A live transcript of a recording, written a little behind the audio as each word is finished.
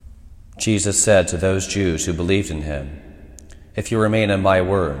Jesus said to those Jews who believed in him, "If you remain in my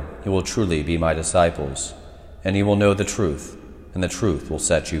word, you will truly be my disciples, and you will know the truth, and the truth will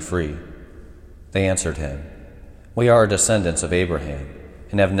set you free." They answered him, "We are descendants of Abraham,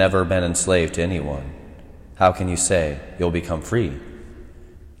 and have never been enslaved to anyone. How can you say you'll become free?"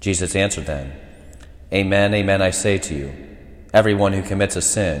 Jesus answered them, "Amen, amen, I say to you, everyone who commits a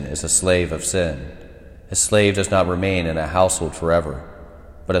sin is a slave of sin. A slave does not remain in a household forever,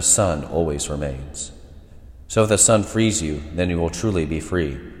 but a son always remains. So if the Son frees you, then you will truly be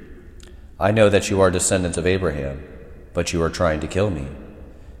free. I know that you are descendants of Abraham, but you are trying to kill me,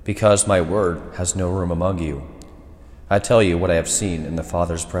 because my word has no room among you. I tell you what I have seen in the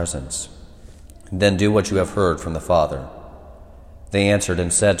Father's presence. Then do what you have heard from the Father." They answered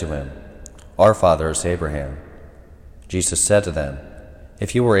and said to him, "Our father is Abraham." Jesus said to them,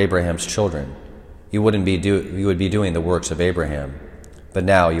 "If you were Abraham's children, you would be doing the works of Abraham. But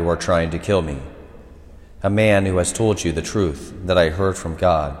now you are trying to kill me, a man who has told you the truth that I heard from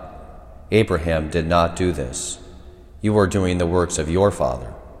God. Abraham did not do this. You are doing the works of your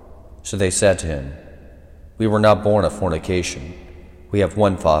father." So they said to him, "We were not born of fornication. We have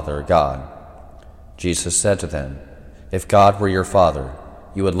one Father, God." Jesus said to them, "If God were your Father,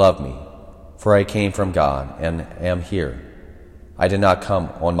 you would love me, for I came from God and am here. I did not come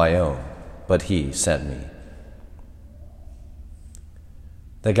on my own, but he sent me."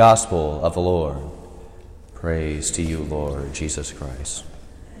 The Gospel of the Lord. Praise to you, Lord Jesus Christ.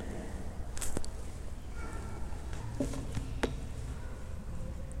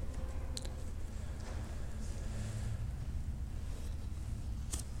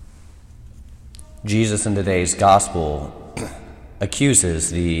 Jesus in today's Gospel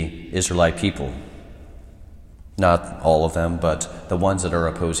accuses the Israelite people, not all of them, but the ones that are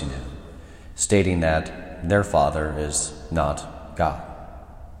opposing him, stating that their father is not God.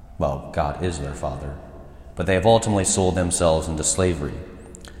 Well, God is their father, but they have ultimately sold themselves into slavery,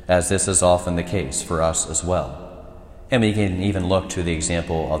 as this is often the case for us as well. And we can even look to the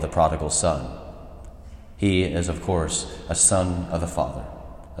example of the prodigal son. He is, of course, a son of the Father,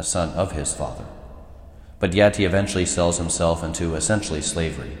 a son of his father. But yet he eventually sells himself into essentially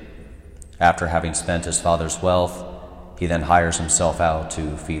slavery. After having spent his father's wealth, he then hires himself out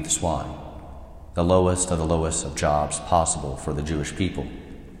to feed the swine, the lowest of jobs possible for the Jewish people.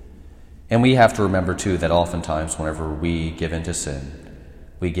 And we have to remember, too, that oftentimes whenever we give in to sin,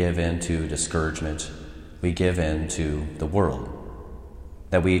 we give in to discouragement, we give in to the world,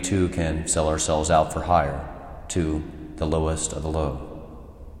 that we, too, can sell ourselves out for hire to the lowest of the low.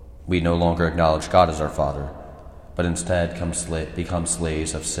 We no longer acknowledge God as our Father, but instead become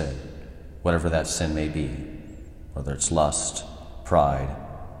slaves of sin, whatever that sin may be, whether it's lust, pride,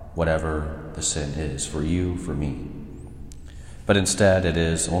 whatever the sin is, for you, for me. But instead, it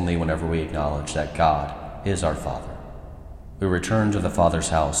is only whenever we acknowledge that God is our Father. We return to the Father's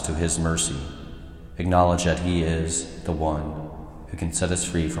house, to his mercy, acknowledge that he is the one who can set us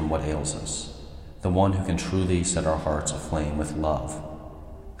free from what ails us, the one who can truly set our hearts aflame with love,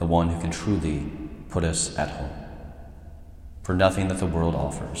 the one who can truly put us at home. For nothing that the world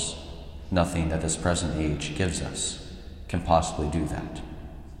offers, nothing that this present age gives us, can possibly do that.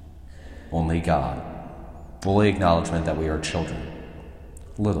 Only God, fully acknowledgement that we are children,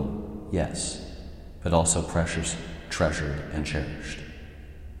 little, yes, but also precious, treasured, and cherished.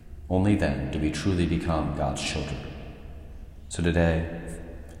 Only then do we truly become God's children. So today,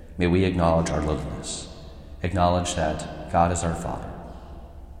 may we acknowledge our littleness, acknowledge that God is our Father,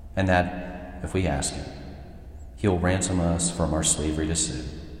 and that if we ask him, he will ransom us from our slavery to sin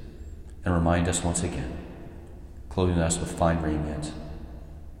and remind us once again, clothing us with fine raiment,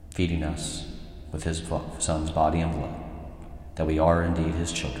 feeding us with his Son's body and blood, that we are indeed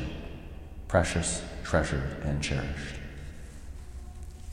his children, precious, treasured, and cherished.